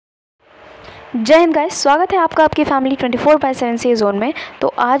जय हिंद गाइस, स्वागत है आपका आपकी फैमिली 24/7 सी जोन में। तो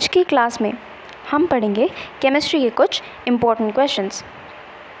आज की क्लास में हम पढ़ेंगे केमिस्ट्री के कुछ इम्पोर्टेंट क्वेश्चंस।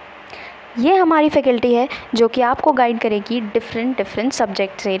 ये हमारी फैकल्टी है जो कि आपको गाइड करेगी डिफरेंट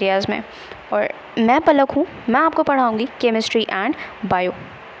सब्जेक्ट्स एरियाज़ में। और मैं पलक हूँ, मैं आपको पढ़ाऊँगी केमिस्ट्री एंड बायो।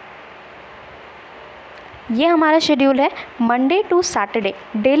 ये हमारा शेड्यूल है, मंडे टू सैटरडे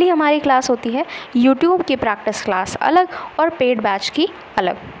डेली हमारी क्लास होती है। यूट्यूब की प्रैक्टिस क्लास अलग और पेड बैच की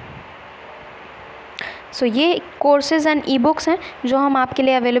अलग। सो ये कोर्सेज़ एंड ई बुक्स हैं जो हम आपके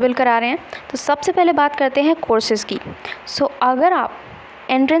लिए अवेलेबल करा रहे हैं। तो सबसे पहले बात करते हैं कोर्सेज़ की। अगर आप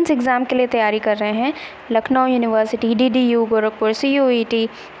एंट्रेंस एग्ज़ाम के लिए तैयारी कर रहे हैं, Lucknow university, DDU, Gorakhpur, CUET,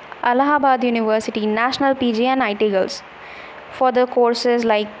 Allahabad university, national PG and IT girls for the courses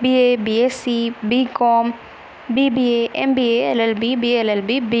like BA, BSc, BCom, BBA, MBA, LLB,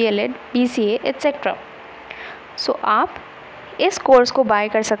 BLLB, BLEd, BCA, etc. आप इस कोर्स को बाय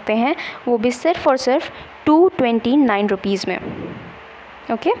कर सकते हैं, वो भी सिर्फ और सिर्फ 229 रुपीज़ में।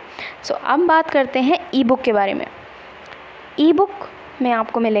 ओके, अब बात करते हैं ई बुक के बारे में। ई बुक में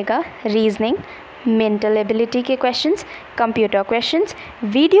आपको मिलेगा रीजनिंग, मेंटल एबिलिटी के questions, computer questions,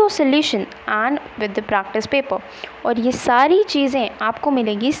 video solution and with the practice paper. और ये सारी चीज़ें आपको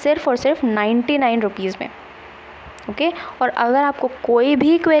मिलेगी सिर्फ और सिर्फ 99 रुपीज़ में। ओके, और अगर आपको कोई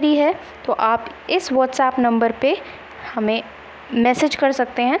भी क्वेरी है तो आप इस व्हाट्सएप नंबर पे हमें मैसेज कर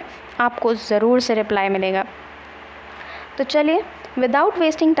सकते हैं, आपको ज़रूर से रिप्लाई मिलेगा। तो चलिए विदाउट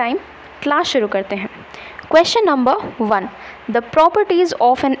वेस्टिंग टाइम क्लास शुरू करते हैं। Question number 1, the properties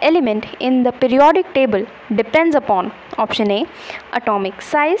of an element in the periodic table depends upon option A atomic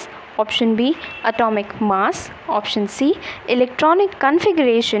size, option B atomic mass, option C electronic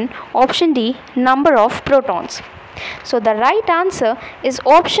configuration, option D number of protons. So the right answer is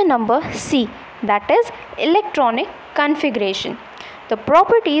option number C, that is electronic configuration. The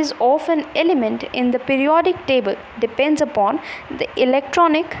properties of an element in the periodic table depends upon the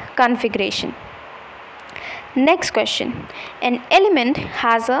electronic configuration. Next question. An element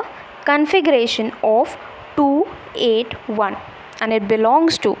has a configuration of 281 and it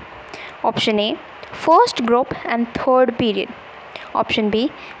belongs to option A first group and third period, option B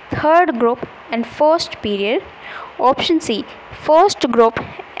third group and first period, option C first group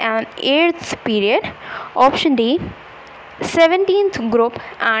and 8th period, option D 17th group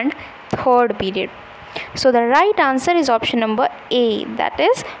and third period. So the right answer is option number A, that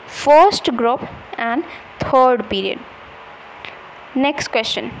is first group and third period. Next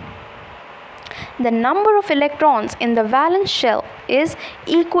question. The number of electrons in the valence shell is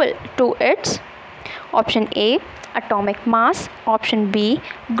equal to its option A atomic mass, option B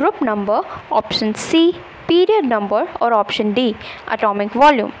group number, option C period number, or option D atomic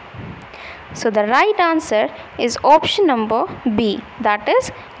volume. So the right answer is option number B, that is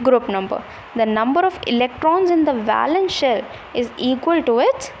group number. The number of electrons in the valence shell is equal to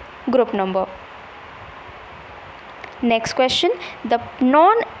its group number. Next question. The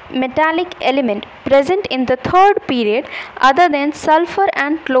non-metallic element present in the third period other than sulfur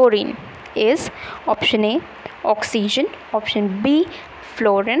and chlorine is option A oxygen, option B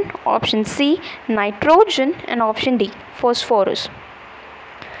fluorine, option C nitrogen, and option D phosphorus.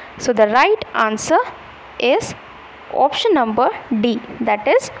 So the right answer is option number D, that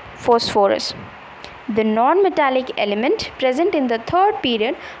is phosphorus. The non-metallic element present in the third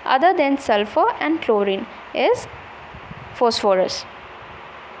period other than sulfur and chlorine is phosphorus.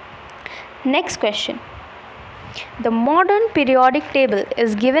 Next question. The modern periodic table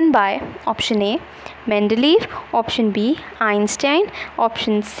is given by option A Mendeleev, option B Einstein,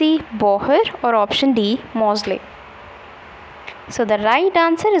 option C Bohr, or option D Mosley. So the right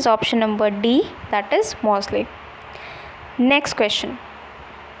answer is option number D, that is Mosley. Next question.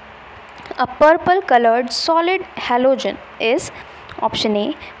 A purple colored solid halogen is option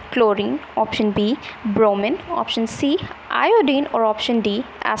A chlorine, option B bromine, option C iodine, or option D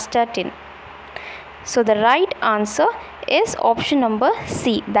astatine. So the right answer is option number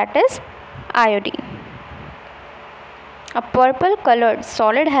C, that is iodine. A purple colored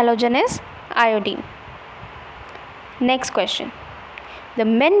solid halogen is iodine. Next question. The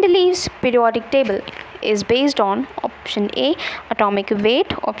Mendeleev's periodic table is based on option A atomic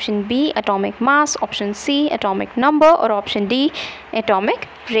weight, option B atomic mass, option C atomic number, or option D atomic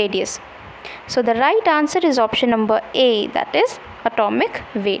radius. So the right answer is option number A, that is atomic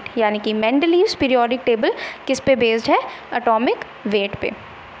weight. यानी कि Mendeleev's periodic table किस पे based है? atomic weight पे.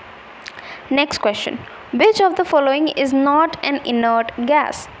 Next question. Which of the following is not an inert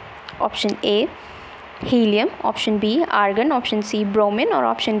gas? Option A helium, option B argon, option C bromine, or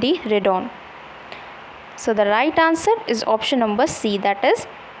option D radon. So the right answer is option number C, that is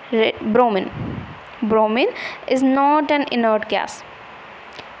Bromine. Bromine is not an inert gas.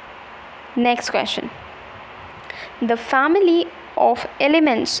 Next question. The family of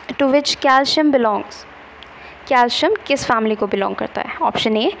elements to which calcium belongs. Calcium किस family को belong करता है?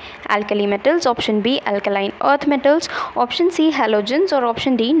 Option A alkali metals, option B alkaline earth metals, option C halogens और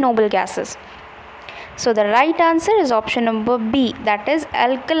option D noble gases. So the right answer is option number B, that is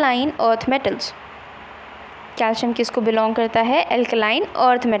alkaline earth metals. Calcium किसको belong करता है? alkaline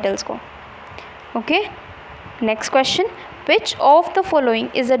earth metals को. Okay. Next question. Which of the following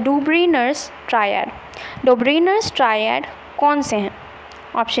is a Dobryner's triad? Dobryner's triad कौन से हैं?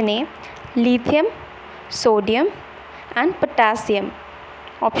 Option A lithium, sodium and potassium.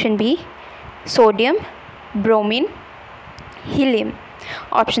 Option B sodium, bromine, helium.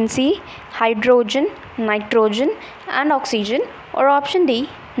 Option C hydrogen, nitrogen and oxygen, or option D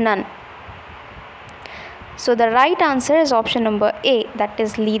none. So the right answer is option number A, that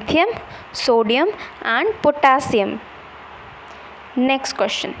is lithium, sodium and potassium. Next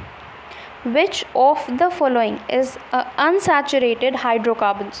question. Which of the following is unsaturated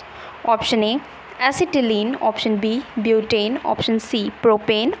hydrocarbons? Option A acetylene, option B butane, option C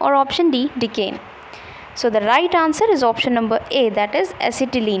propane, or option D decane. So the right answer is option number A, that is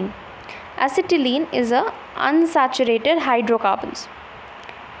acetylene. Acetylene is a unsaturated hydrocarbons.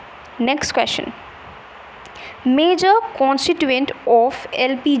 Next question. Major constituent of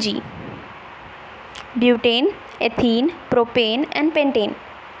LPG. Butane, ethene, propane and pentane.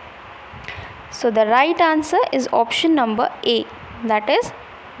 So the right answer is option number A, that is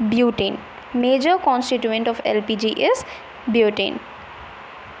butane. Major constituent of LPG is butane.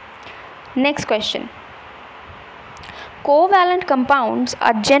 Next question. Covalent compounds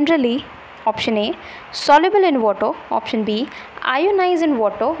are generally, option A soluble in water, option B ionize in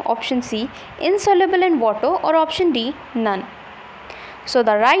water, option C insoluble in water, or option D none. So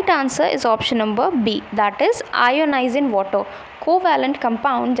the right answer is option number B, that is ionize in water. Covalent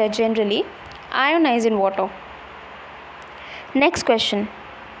compounds are generally ionize in water. Next question.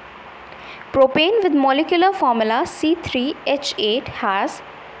 Propane with molecular formula C3H8 has,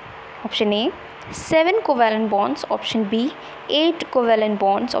 option A 7 covalent bonds, option B 8 covalent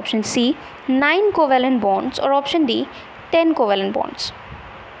bonds, option C 9 covalent bonds, or option D 10 covalent bonds.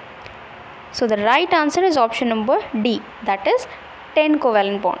 So the right answer is option number D, that is 10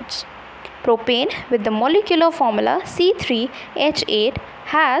 covalent bonds. Propane with the molecular formula C3H8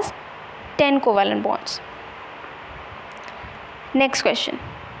 has 10 covalent bonds. Next question.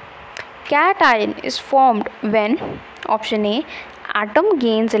 Cation is formed when, option A atom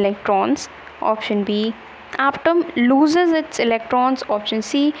gains electrons, option B atom loses its electrons, option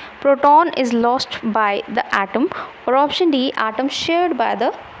C proton is lost by the atom, or option D atom shared by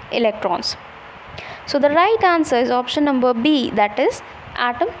the electrons. So the right answer is option number B, that is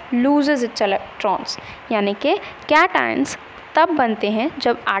atom loses its electrons. यानी कि cations तब बनते हैं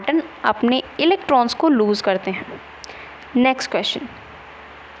जब atom अपने electrons को loose करते हैं. Next question.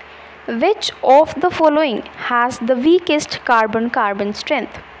 Which of the following has the weakest carbon-carbon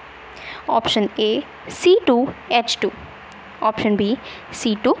strength? Option A C2H2, option B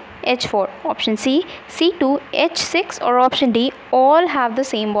C2H4, option C C2H6, or option D all have the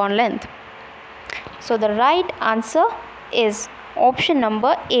same bond length. So the right answer is option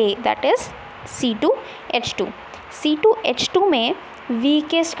number A, that is C2H2. C2H2 में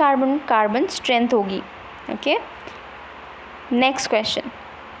weakest carbon-carbon strength होगी. Okay. Next question.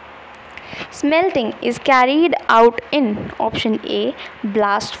 Smelting is carried out in, option A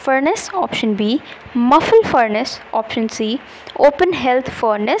blast furnace, option B muffle furnace, option C open hearth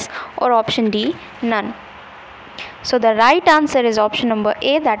furnace, or option D none. So the right answer is option number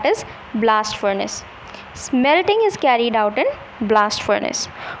A, that is blast furnace. Smelting is carried out in blast furnace.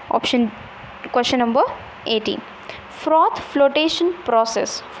 Question number 18. Froth flotation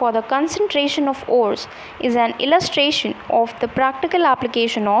process for the concentration of ores is an illustration of the practical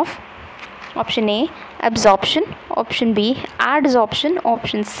application of, option A absorption, option B adsorption,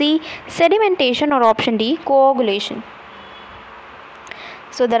 option C sedimentation, or option D coagulation.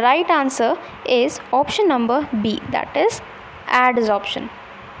 So the right answer is option number B, that is adsorption.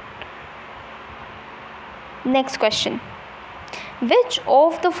 Next question. Which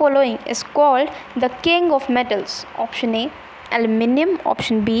of the following is called the king of metals? Option A aluminium,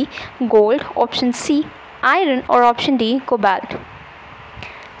 option B gold, option C iron, or option D cobalt.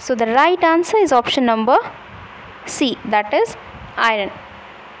 So the right answer is option number C, that is iron.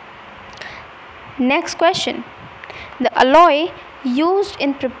 Next question. The alloy used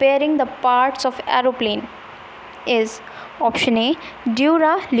in preparing the parts of aeroplane is, option A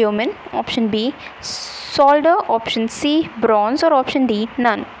duralumin, option B solder, option C bronze, or option D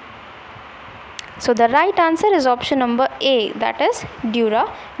none. So the right answer is option number A, that is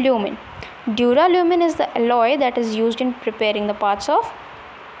duralumin. Duralumin is the alloy that is used in preparing the parts of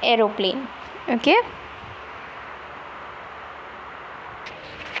aeroplane. Okay.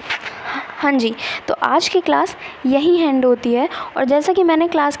 हाँ जी, तो आज की class यही and होती है। और जैसा कि मैंने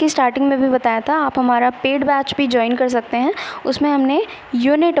क्लास की स्टार्टिंग में भी बताया था, आप हमारा पेड बैच भी ज्वाइन कर सकते हैं। उसमें हमने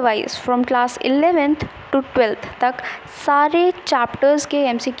unit wise from class 11th to 12th तक सारे चैप्टर्स के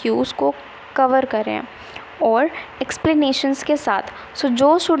MCQs को कवर कर रहे हैं और एक्सप्लेनेशंस के साथ। सो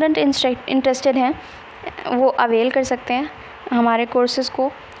जो स्टूडेंट इंटरेस्टेड हैं वो अवेल कर सकते हैं हमारे कोर्सेज़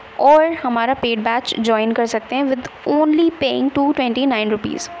को और हमारा पेड बैच ज्वाइन कर सकते हैं विद ओनली पेइंग 229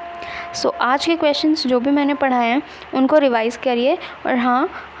 रुपीज़। सो आज के क्वेश्चंस जो भी मैंने पढ़ाए हैं उनको रिवाइज़ करिए। और हाँ,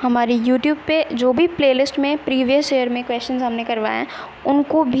 हमारे यूट्यूब पे जो भी प्लेलिस्ट में प्रीवियस ईयर में क्वेश्चंस हमने करवाए हैं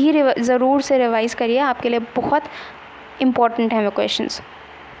उनको भी ज़रूर से रिवाइज़ करिए, आपके लिए बहुत इम्पॉर्टेंट हैं वो क्वेश्चंस।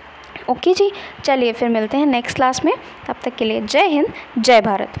 ओके जी, चलिए फिर मिलते हैं नेक्स्ट क्लास में। तब तक के लिए जय हिंद, जय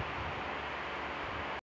भारत।